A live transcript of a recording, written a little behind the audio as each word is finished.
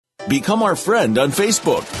Become our friend on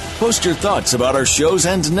Facebook. Post your thoughts about our shows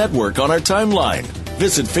and network on our timeline.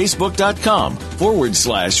 Visit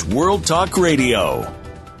Facebook.com/World Talk Radio.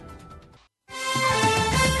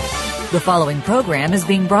 The following program is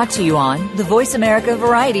being brought to you on the Voice America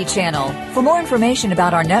Variety Channel. For more information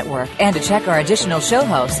about our network and to check our additional show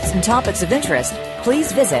hosts and topics of interest,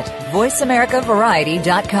 please visit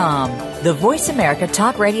VoiceAmericaVariety.com. The Voice America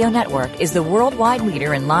Talk Radio Network is the worldwide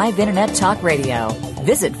leader in live Internet talk radio.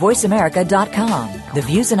 Visit VoiceAmerica.com. The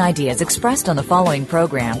views and ideas expressed on the following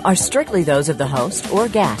program are strictly those of the host or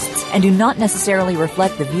guests and do not necessarily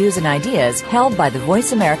reflect the views and ideas held by the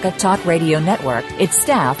Voice America Talk Radio Network, its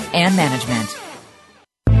staff, and management.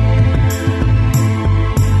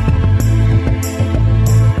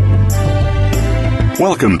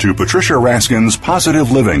 Welcome to Patricia Raskin's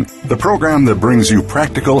Positive Living, the program that brings you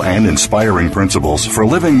practical and inspiring principles for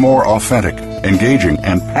living more authentic, engaging,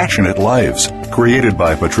 and passionate lives. Created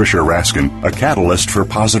by Patricia Raskin, a catalyst for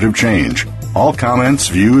positive change. All comments,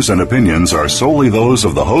 views, and opinions are solely those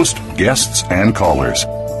of the host, guests, and callers.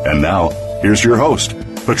 And now, here's your host,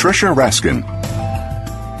 Patricia Raskin.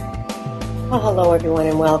 Well, hello, everyone,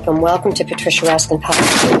 and welcome. Welcome to Patricia Raskin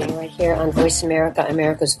Positive Living right here on Voice America,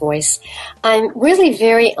 America's Voice. I'm really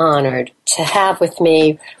very honored to have with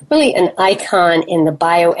me really an icon in the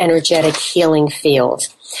bioenergetic healing field.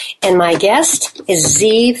 And my guest is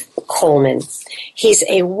Zeev Kolman. He's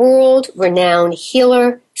a world-renowned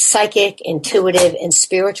healer, psychic, intuitive, and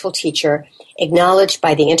spiritual teacher, acknowledged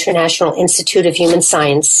by the International Institute of Human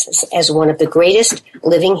Sciences as one of the greatest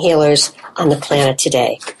living healers on the planet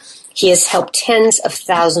today. He has helped tens of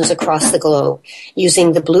thousands across the globe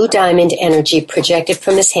using the BlueDiamond Energy projected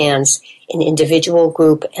from his hands in individual,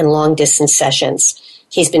 group, and long-distance sessions.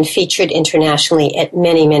 He's been featured internationally at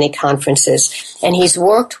many, many conferences, and he's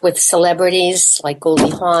worked with celebrities like Goldie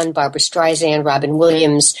Hawn, Barbara Streisand, Robin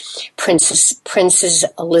Williams, Princess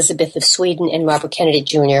Elizabeth of Sweden, and Robert Kennedy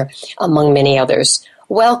Jr., among many others.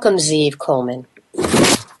 Welcome, Zeev Kolman.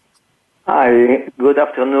 Hi, good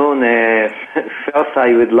afternoon. First,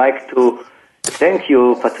 I would like to thank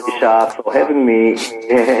you, Patricia, for having me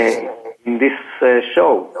in this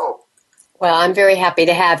show. Well, I'm very happy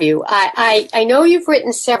to have you. I know you've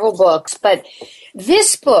written several books, but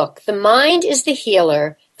this book, The Mind is the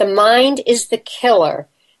Healer, The Mind is the Killer,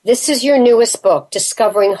 this is your newest book,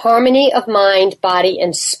 Discovering Harmony of Mind, Body,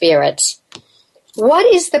 and Spirit. What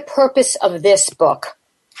is the purpose of this book?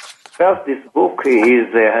 First, this book is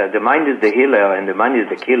The Mind is the Healer and The Mind is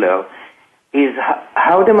the Killer, is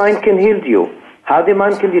how the mind can heal you, how the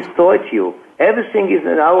mind can destroy you. Everything is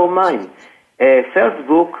in our mind. First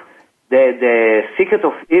book, The Secret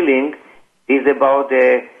of Healing, is about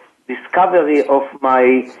the discovery of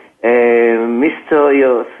my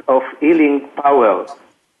mysteries of healing power,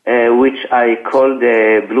 which I call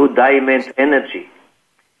the BlueDiamond Energy.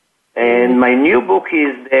 And my new book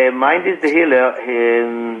is The Mind is the Healer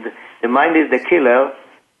and The Mind is the Killer,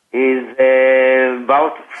 is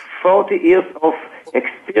about 40 years of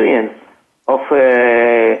experience of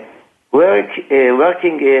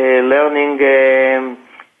working, learning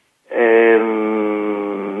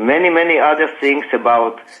many other things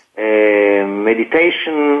about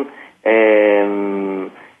meditation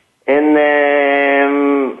and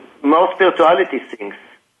more spirituality things.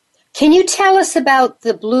 Can you tell us about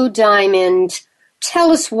the Blue Diamond?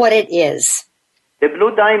 Tell us what it is. The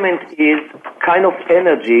Blue Diamond is kind of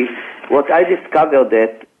energy. What I discovered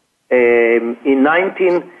that in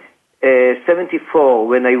 1974,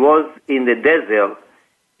 when I was in the desert,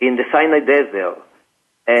 in the Sinai Desert,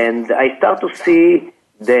 and I start to see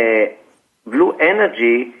the blue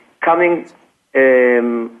energy coming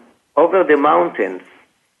over the mountains.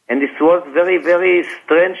 And this was very, very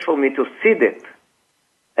strange for me to see that.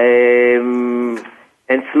 And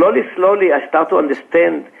slowly, I start to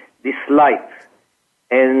understand this light.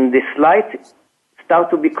 And this light start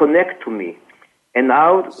to be connected to me. And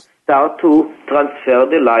now start to transfer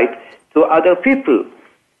the light to other people.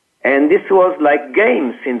 And this was like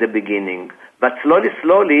games in the beginning. But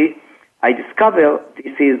slowly, I discover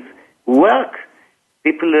this is work.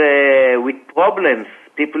 People with problems,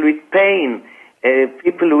 people with pain,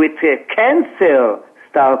 people with cancer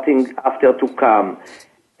starting after to come,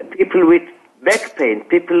 people with back pain,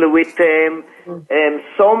 people with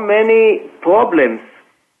so many problems.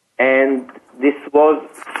 And this was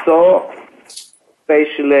so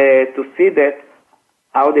special to see that,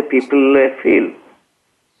 how the people feel.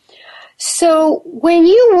 So when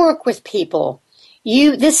you work with people,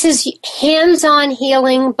 this is hands-on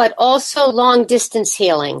healing, but also long-distance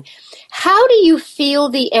healing. How do you feel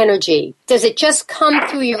the energy? Does it just come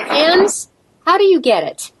through your hands? How do you get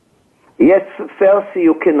it? Yes, first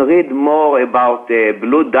you can read more about the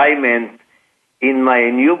Blue Diamond in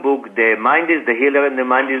my new book, The Mind is the Healer and the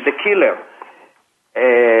Mind is the Killer.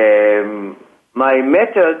 My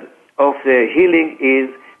method of the healing is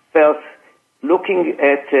first looking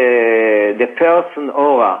at the person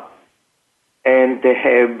aura, and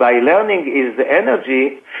by learning his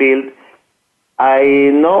energy field,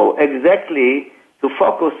 I know exactly to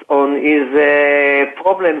focus on his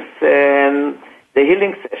problems and the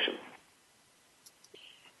healing session.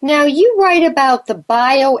 Now, you write about the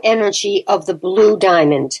bioenergy of the blue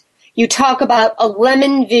diamond. You talk about a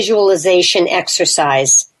lemon visualization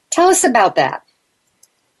exercise. Tell us about that.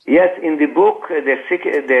 Yes, in the book,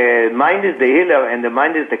 the Mind is the Healer and the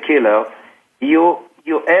Mind is the Killer, you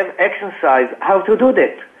have exercise how to do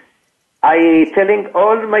that. I telling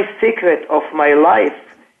all my secret of my life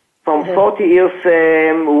from 40 years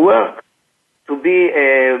work to be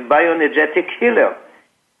a bioenergetic healer.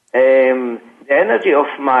 The energy of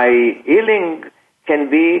my healing can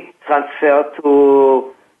be transferred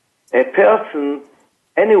to a person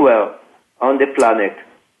anywhere on the planet.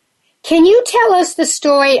 Can you tell us the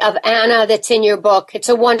story of Anna that's in your book? It's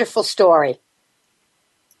a wonderful story.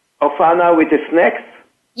 Of Anna with the snacks?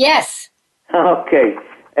 Yes. Okay.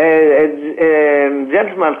 A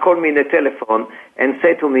gentleman called me in the telephone and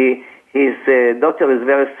said to me, his daughter is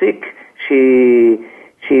very sick.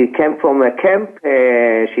 She came from a camp.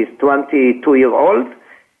 She's 22 years old.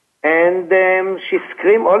 And she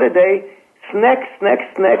screamed all the day, snacks, snacks,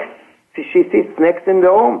 snacks. She sees snacks in the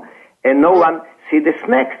room. And no one sees the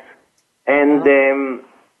snacks. And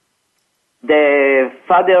the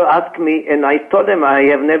father asked me, and I told him I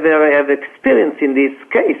have never have experience in this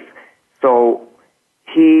case. So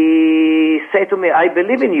he said to me, I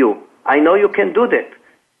believe in you. I know you can do that.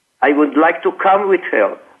 I would like to come with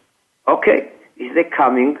her. Okay, is they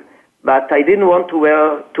coming? But I didn't want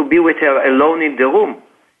to be with her alone in the room.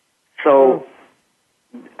 So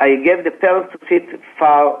I gave the parents to sit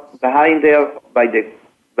far behind her by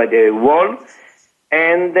the wall.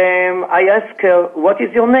 And I asked her, what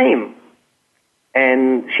is your name?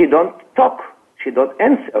 And she don't talk. She don't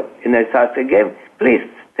answer. And I asked again, please,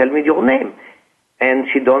 tell me your name. And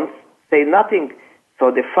she don't say nothing. So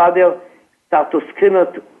the father started to scream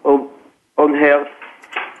on her,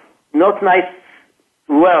 not nice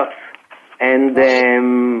words. And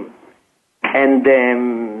then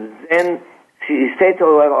she said to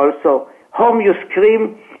her also, home you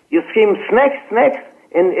scream snacks, snacks.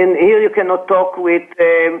 And here you cannot talk with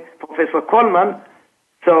Professor Kolman.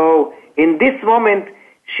 So in this moment,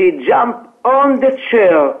 she jumped on the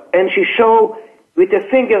chair and she showed with a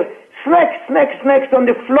finger, snacks, snacks, snacks on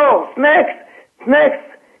the floor, snacks, snacks.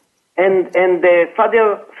 And the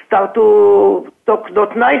father started to talk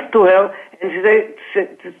not nice to her, and she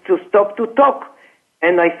said to stop to talk.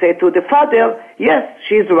 And I said to the father, yes,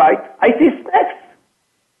 she's right, I see snacks.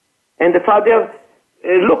 And the father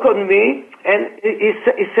looked on me, and he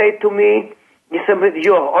said to me,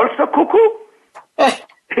 you're also cuckoo?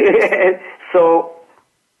 So,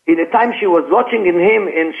 in the time she was watching in him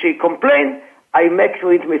and she complained, I make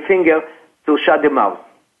with my finger to shut the mouth.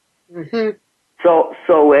 Mm-hmm.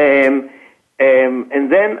 And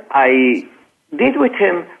then I did with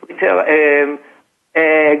her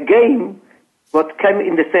a game, what came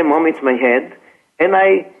in the same moment in my head, and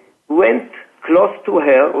I went close to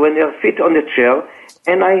her when her feet on the chair,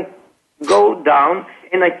 and I go down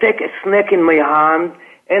and I take a snack in my hand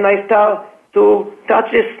and I start to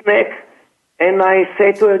touch the snack, and I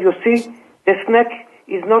say to her, you see, the snack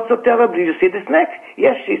is not so terrible. You see the snack?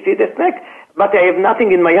 Yes, she see the snack, but I have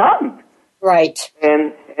nothing in my hand. Right.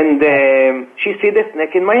 And she see the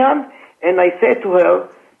snack in my hand, and I said to her,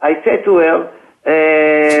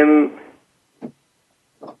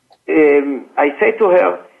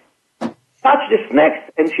 touch the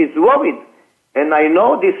snacks, and she's worried. And I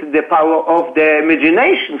know this is the power of the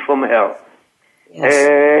imagination from her. Yes.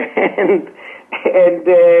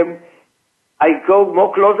 And I go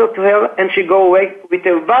more closer to her, and she go away with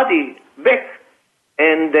her body back.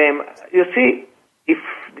 And you see, if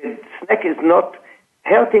the snack is not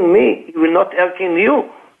hurting me, he will not hurting you.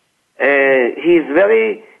 He is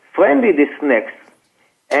very friendly, this snacks.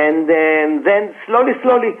 And then slowly,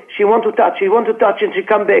 she want to touch, and she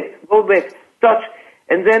come back, go back, touch,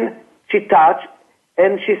 and then she touch,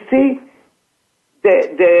 and she see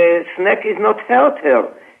the snack is not hurt her.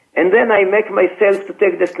 And then I make myself to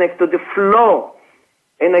take the snack to the floor,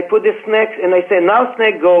 and I put the snacks, and I say, now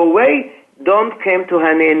snack, go away, don't come to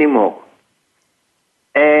honey anymore.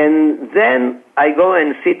 And then I go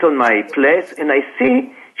and sit on my place, and I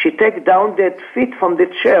see she take down that feet from the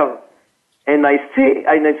chair. And I see,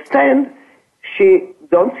 I understand, she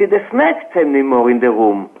don't see the snacks anymore in the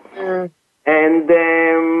room. And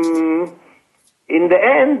in the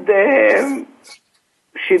end,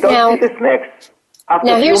 she don't see the snacks.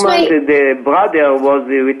 After a few months, the brother was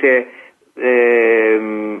with a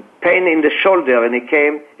pain in the shoulder, and he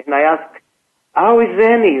came, and I asked, how is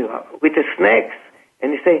Annie with the snacks?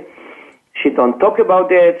 And he said, she don't talk about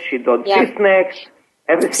that, she don't see snacks,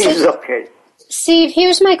 everything is okay. Steve,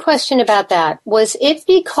 here's my question about that. Was it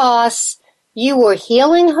because you were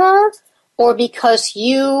healing her, or because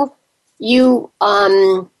you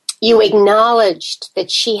acknowledged that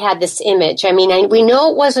she had this image? I mean, we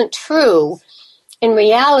know it wasn't true in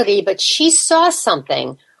reality, but she saw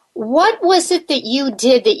something. What was it that you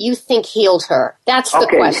did that you think healed her? That's the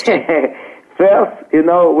question. First, when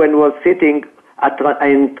I was sitting, I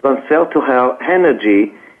transferred to her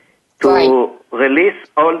energy to release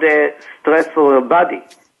all the stress from her body.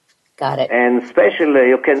 Got it. And especially,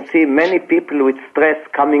 you can see many people with stress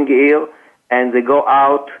coming here, and they go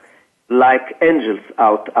out like angels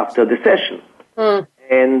out after the session.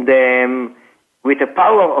 And with the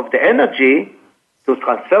power of the energy to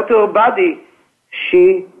transfer to her body,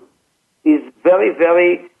 she is very,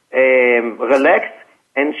 very relaxed,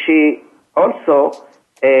 and she also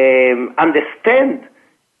understands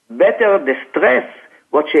better the stress,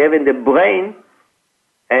 what she have in the brain,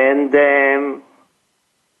 and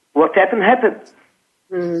what happened.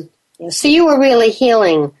 So you were really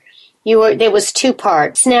healing. There was two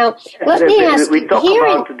parts. Now, let me ask you. We talk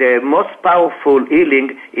about the most powerful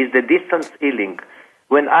healing is the distance healing.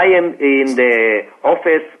 When I am in the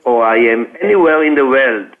office or I am anywhere in the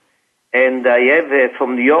world, and I have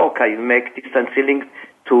from New York, I make distance healing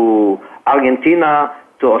to Argentina,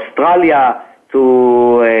 to Australia,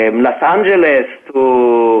 to Los Angeles,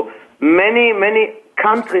 to many, many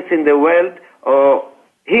countries in the world or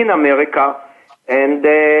in America, and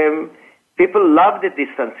people love the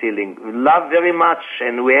distance healing, love very much,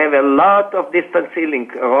 and we have a lot of distance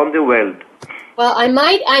healing around the world. Well, I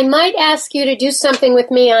might ask you to do something with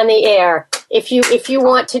me on the air if you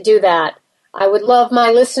want to do that. I would love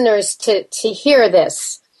my listeners to hear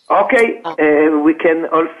this. Okay, we can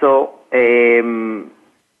also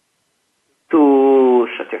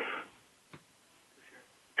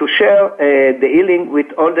to share the healing with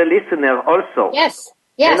all the listeners also. Yes.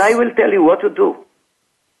 And I will tell you what to do.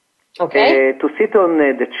 Okay. To sit on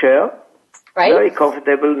the chair, very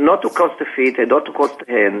comfortable, not to cross the feet and not to cross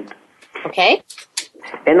the hand. Okay.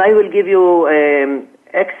 And I will give you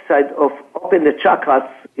exercise of open the chakras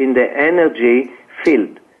in the energy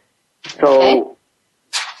field. So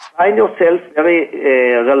find yourself very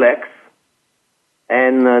relaxed,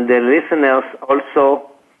 and the listeners also.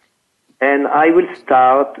 And I will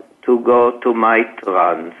start to go to my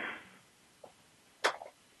trance.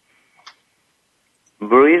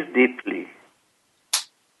 Breathe deeply.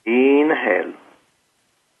 Inhale.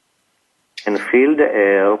 And feel the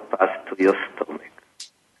air pass to your stomach.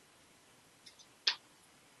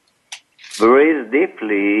 Breathe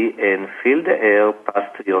deeply and feel the air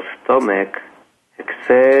pass to your stomach.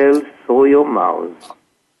 Exhale through your mouth.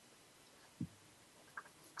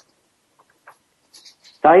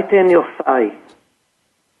 Tighten your thigh.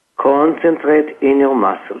 Concentrate in your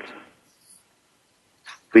muscles.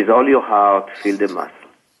 With all your heart, feel the muscles.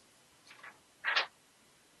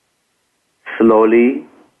 Slowly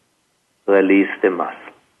release the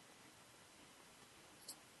muscle.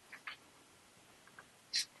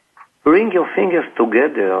 Bring your fingers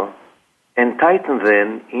together and tighten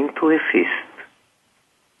them into a fist.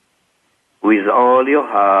 With all your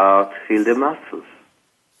heart, feel the muscles.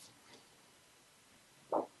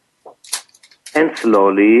 And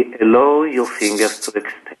slowly allow your fingers to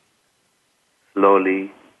extend. Slowly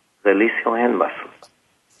release your hand muscles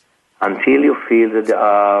until you feel that they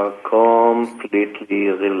are completely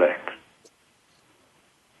relaxed.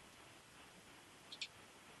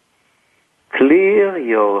 Clear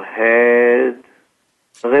your head.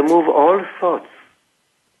 Remove all thoughts.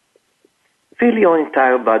 Feel your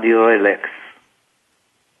entire body relax.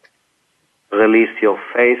 Release your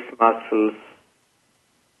face muscles.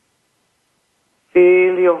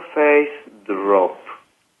 Feel your face drop.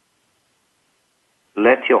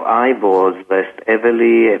 Let your eyebrows rest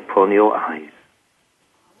heavily upon your eyes.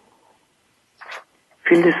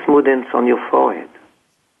 Feel the smoothness on your forehead.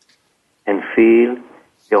 And feel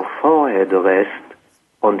your forehead rest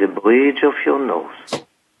on the bridge of your nose.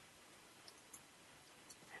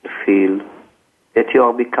 And feel that you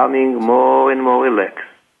are becoming more and more relaxed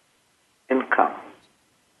and calm.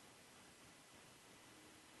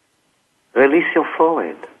 Release your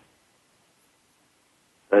forehead.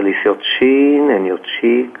 Release your chin and your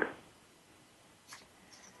cheek.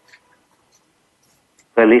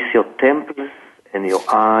 Release your temples and your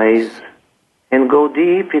eyes and go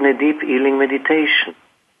deep in a deep healing meditation.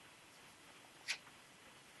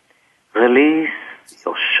 Release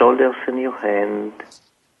your shoulders and your hand,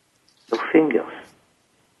 your fingers.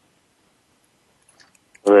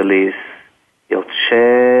 Release your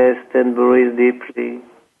chest and breathe deeply.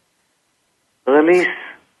 Release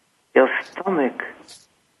your stomach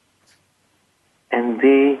and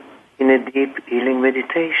be in a deep healing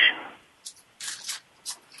meditation.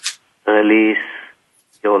 Release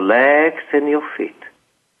your legs and your feet.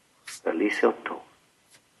 Release your toes.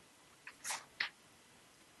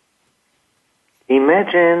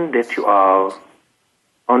 Imagine that you are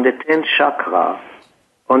on the 10th chakra,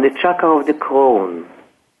 on the chakra of the crown,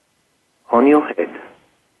 on your head.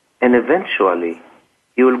 And eventually,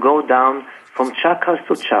 you will go down from chakras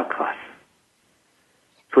to chakras,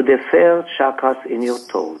 to the third chakras in your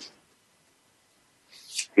toes.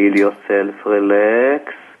 Feel yourself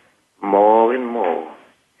relax more and more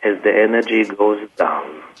as the energy goes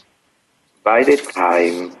down. By the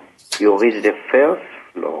time you reach the first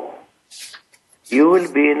floor, you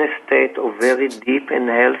will be in a state of very deep and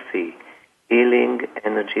healthy healing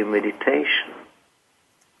energy meditation.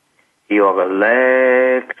 You are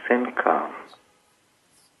relaxed and calm,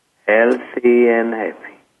 healthy and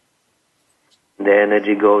happy. The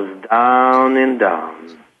energy goes down and down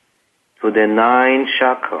to the 9th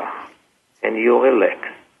chakra, and you relax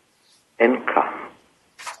and calm.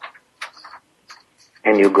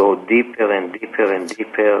 And you go deeper and deeper and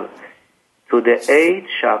deeper to the 8th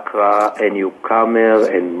chakra, and you calmer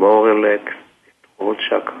and more relaxed, the 12th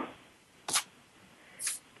chakra.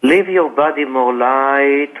 Leave your body more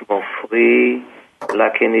light, more free,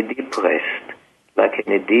 like in a deep rest, like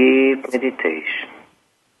in a deep meditation.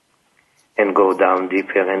 And go down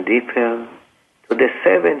deeper and deeper to the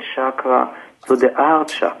 7th chakra, to the heart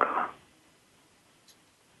chakra.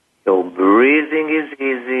 Your breathing is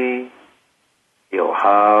easy. Your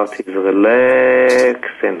heart is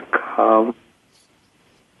relaxed and calm.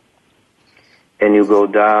 And you go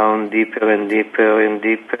down deeper and deeper and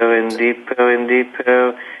deeper and deeper and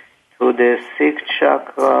deeper to the 6th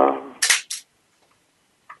chakra.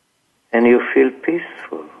 And you feel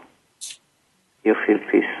peaceful. You feel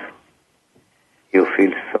peaceful. You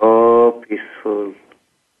feel so peaceful.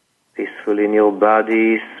 Peaceful in your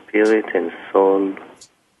body, spirit, and soul.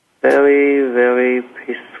 Very, very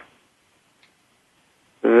peaceful.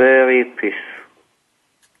 Very peaceful.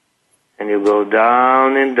 And you go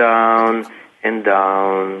down and down and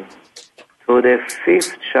down to the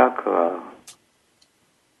 5th chakra.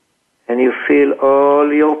 And you feel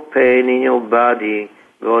all your pain in your body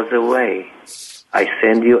goes away. I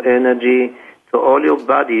send you energy to all your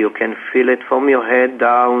body. You can feel it from your head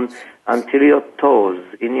down until your toes,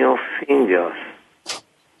 in your fingers.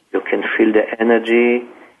 You can feel the energy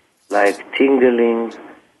like tingling,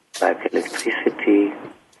 like electricity.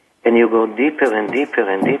 And you go deeper and deeper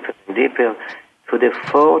and deeper and deeper to the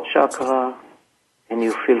 4th chakra, and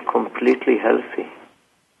you feel completely healthy.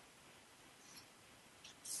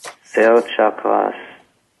 3rd chakras,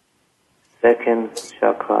 2nd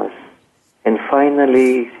chakras, and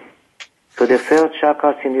finally to the 3rd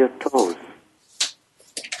chakras in your toes.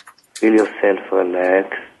 Feel yourself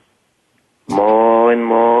relax more and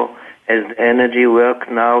more as the energy works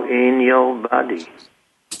now in your body.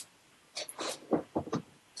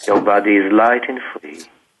 Your body is light and free,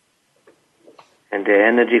 and the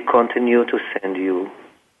energy continue to send you.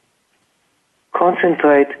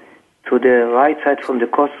 Concentrate to the right side from the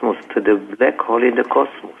cosmos, to the black hole in the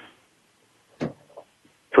cosmos,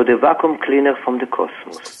 to the vacuum cleaner from the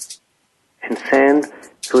cosmos, and send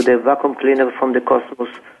to the vacuum cleaner from the cosmos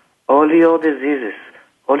all your diseases,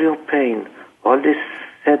 all your pain, all the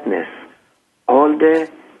sadness, all the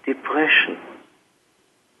depression.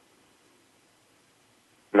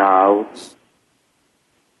 Now,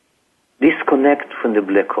 disconnect from the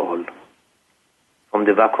black hole, from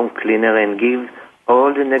the vacuum cleaner, and give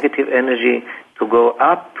all the negative energy to go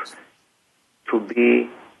up to be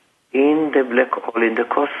in the black hole in the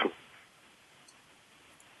cosmos.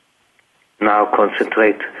 Now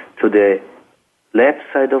concentrate to the left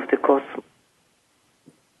side of the cosmos,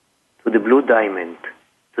 to the blue diamond,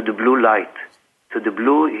 to the blue light, to the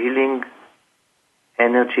blue healing,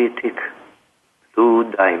 energetic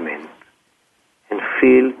blue diamond, and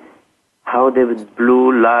feel how the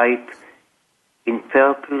blue light in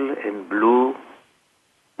purple and blue,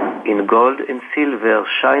 in gold and silver,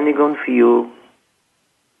 shining on you,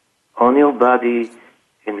 on your body,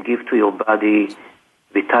 and give to your body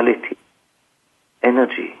vitality,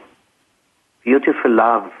 energy, beautiful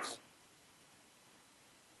love.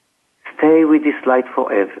 Stay with this light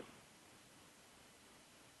forever.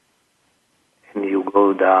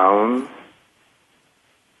 go down.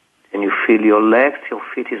 And you feel your legs, your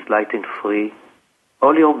feet is light and free.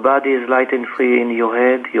 All your body is light and free in your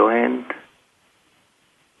head, your hand.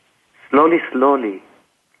 Slowly, slowly,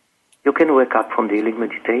 you can wake up from the healing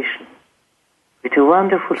meditation with a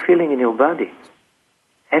wonderful feeling in your body,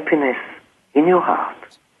 happiness in your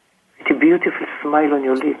heart, with a beautiful smile on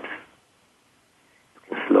your lips. You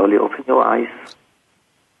can slowly open your eyes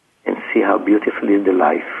and see how beautiful is the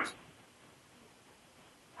life,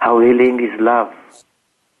 how healing is love.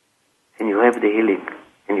 And you have the healing,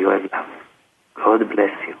 and you have love. God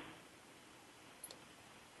bless you.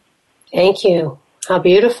 Thank you. How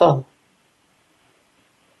beautiful.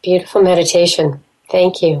 Beautiful meditation.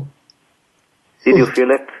 Thank you. Did you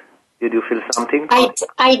feel it? Did you feel something?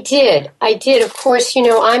 I did. Of course,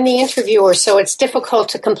 I'm the interviewer, so it's difficult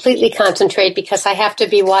to completely concentrate because I have to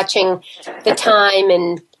be watching the time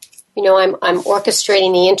and, I'm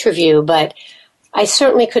orchestrating the interview, but I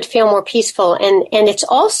certainly could feel more peaceful. And it's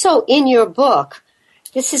also in your book.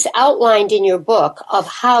 This is outlined in your book of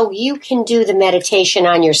how you can do the meditation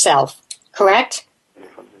on yourself, correct?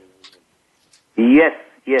 Yes.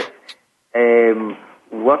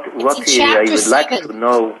 What I would like to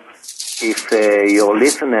know if your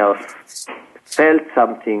listeners felt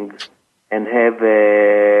something and have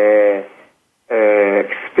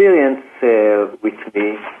experience with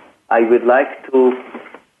me, I would like to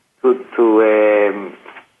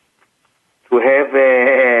have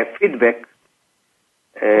feedback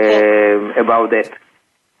about that.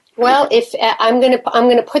 Well, if I'm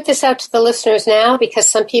going to put this out to the listeners now because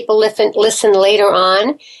some people listen later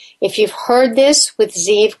on. If you've heard this with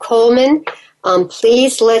Zeev Kolman,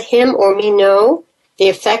 please let him or me know the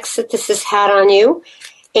effects that this has had on you.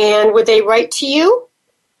 And would they write to you?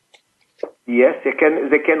 Yes, they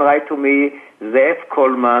can write to me, Zeev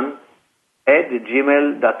Kolman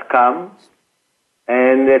 @gmail.com,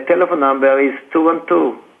 and the telephone number is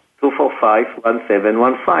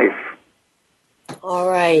 212-245-1715. All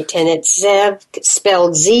right, and it's Zeev,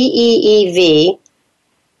 spelled Zeev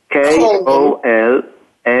Kolman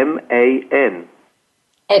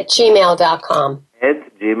 @gmail.com.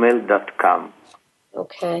 @gmail.com.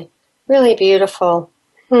 Okay, really beautiful.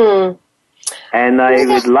 And I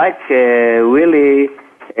would like really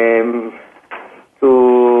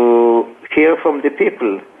to hear from the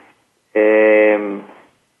people. The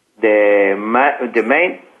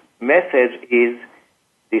main message is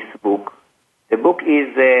this book. The book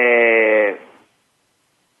is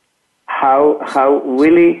how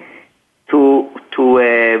really to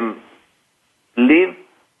live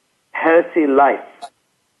healthy life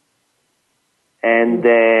and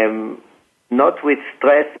not with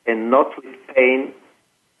stress and not with pain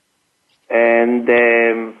and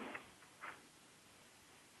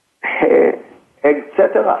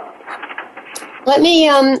etc. Let me,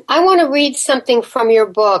 I want to read something from your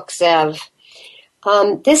book, Zeev.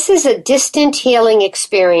 This is a distant healing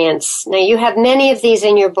experience. Now, you have many of these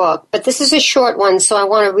in your book, but this is a short one, so I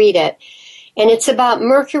want to read it. And it's about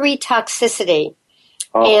mercury toxicity.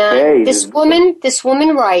 Okay. And this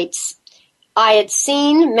woman writes, I had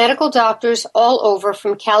seen medical doctors all over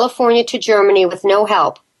from California to Germany with no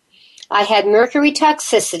help. I had mercury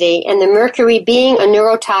toxicity, and the mercury being a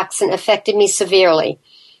neurotoxin affected me severely.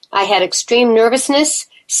 I had extreme nervousness,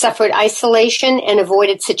 suffered isolation, and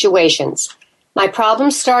avoided situations. My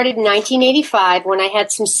problem started in 1985 when I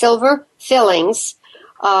had some silver fillings,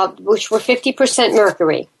 which were 50%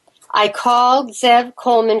 mercury. I called Zeev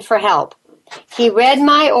Kolman for help. He read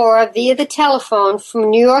my aura via the telephone from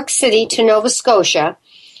New York City to Nova Scotia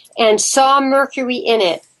and saw mercury in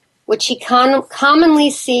it, which he commonly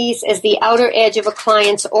sees as the outer edge of a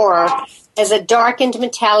client's aura as a darkened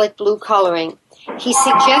metallic blue coloring. He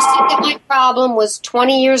suggested that my problem was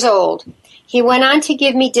 20 years old. He went on to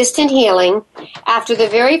give me distant healing. After the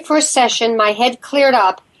very first session, my head cleared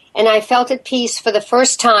up, and I felt at peace for the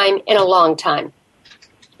first time in a long time.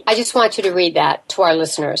 I just want you to read that to our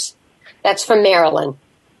listeners. That's from Maryland.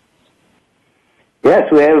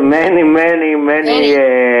 Yes, we have many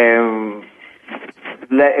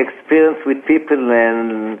experience with people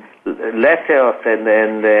and letters and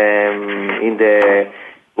in the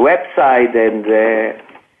website, and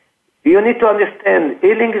you need to understand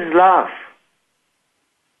healing is love,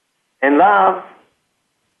 and love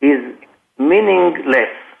is meaningless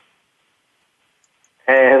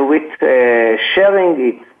with sharing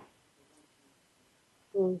it.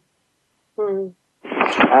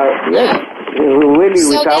 Yes, really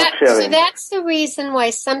without sharing. So that's the reason why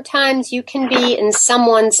sometimes you can be in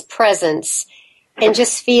someone's presence and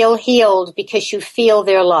just feel healed because you feel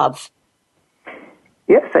their love.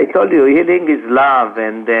 Yes, I told you, healing is love,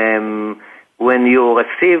 and when you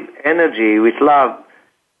receive energy with love,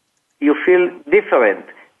 you feel different.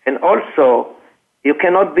 And also, you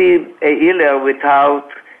cannot be a healer without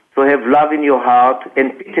to have love in your heart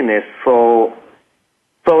and pityness for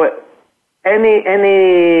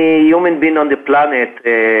any human being on the planet,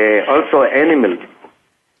 also animal.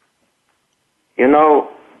 You know,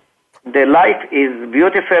 the life is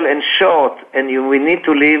beautiful and short, and we need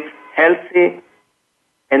to live healthy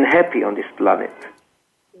and happy on this planet.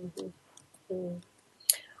 Mm-hmm. Mm-hmm.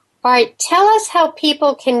 All right, tell us how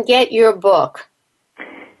people can get your book.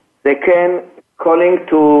 They can calling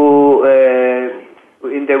to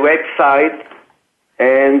in the website,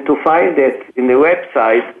 and to find it in the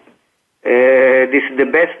website, this is the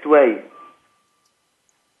best way.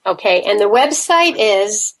 Okay, and the website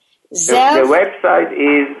is Zeev. The website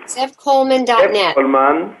is ZeevKolman.net.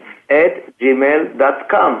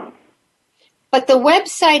 ZeevKolman@gmail.com. But the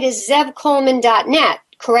website is ZeevKolman.net,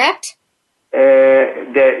 correct?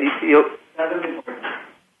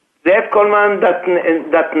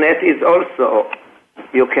 ZeevKolman.net is also,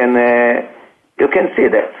 you can see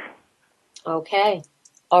that. Okay.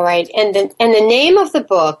 All right. And the name of the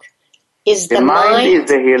book is The Mind is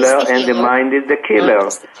the Healer and the Mind is the Killer.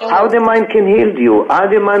 How the mind can heal you, how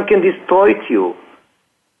the mind can destroy you.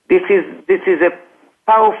 This is a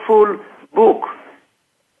powerful book.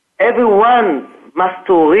 Everyone must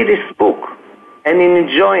to read this book and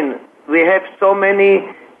enjoy. We have so many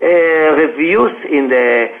reviews in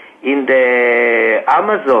the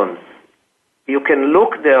Amazon. You can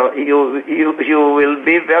look there. You will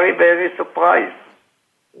be very, very surprised.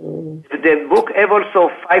 The book have also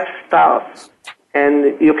 5 stars,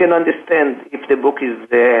 and you can understand if the book is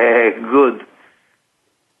good.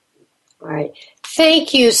 All right.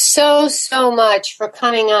 Thank you so much for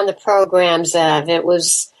coming on the program, Zeev. It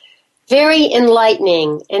was very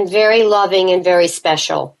enlightening and very loving and very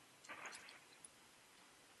special.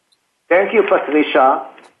 Thank you, Patricia.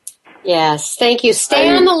 Yes, thank you. Stay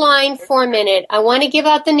on the line for a minute. I want to give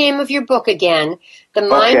out the name of your book again. The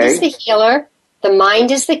Mind is the Healer, The Mind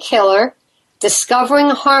is the Killer, Discovering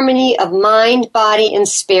Harmony of Mind, Body, and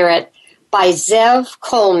Spirit by Zeev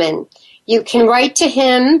Kolman. You can write to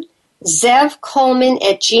him,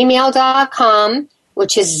 ZeevKolman@gmail.com,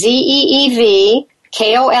 which is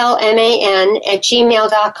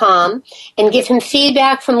ZeevKolman@gmail.com, and give him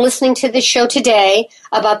feedback from listening to this show today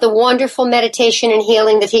about the wonderful meditation and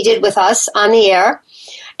healing that he did with us on the air.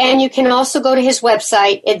 And you can also go to his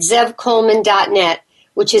website at ZeevKolman.net,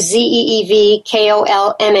 which is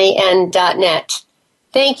ZeevKolman.net.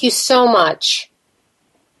 Thank you so much.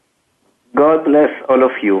 God bless all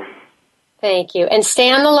of you. Thank you. And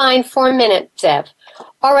stay on the line for a minute, Zeev.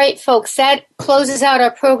 All right, folks, that closes out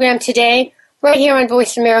our program today, right here on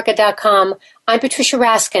VoiceAmerica.com. I'm Patricia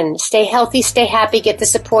Raskin. Stay healthy, stay happy, get the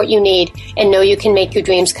support you need, and know you can make your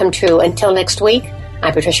dreams come true. Until next week,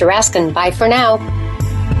 I'm Patricia Raskin. Bye for now.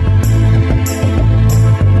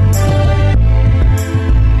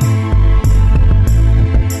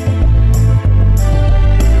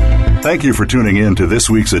 Thank you for tuning in to this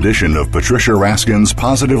week's edition of Patricia Raskin's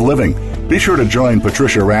Positive Living. Be sure to join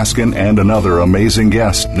Patricia Raskin and another amazing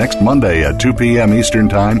guest next Monday at 2 p.m. Eastern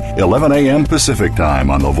Time, 11 a.m. Pacific Time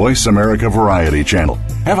on the Voice America Variety Channel.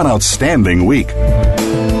 Have an outstanding week.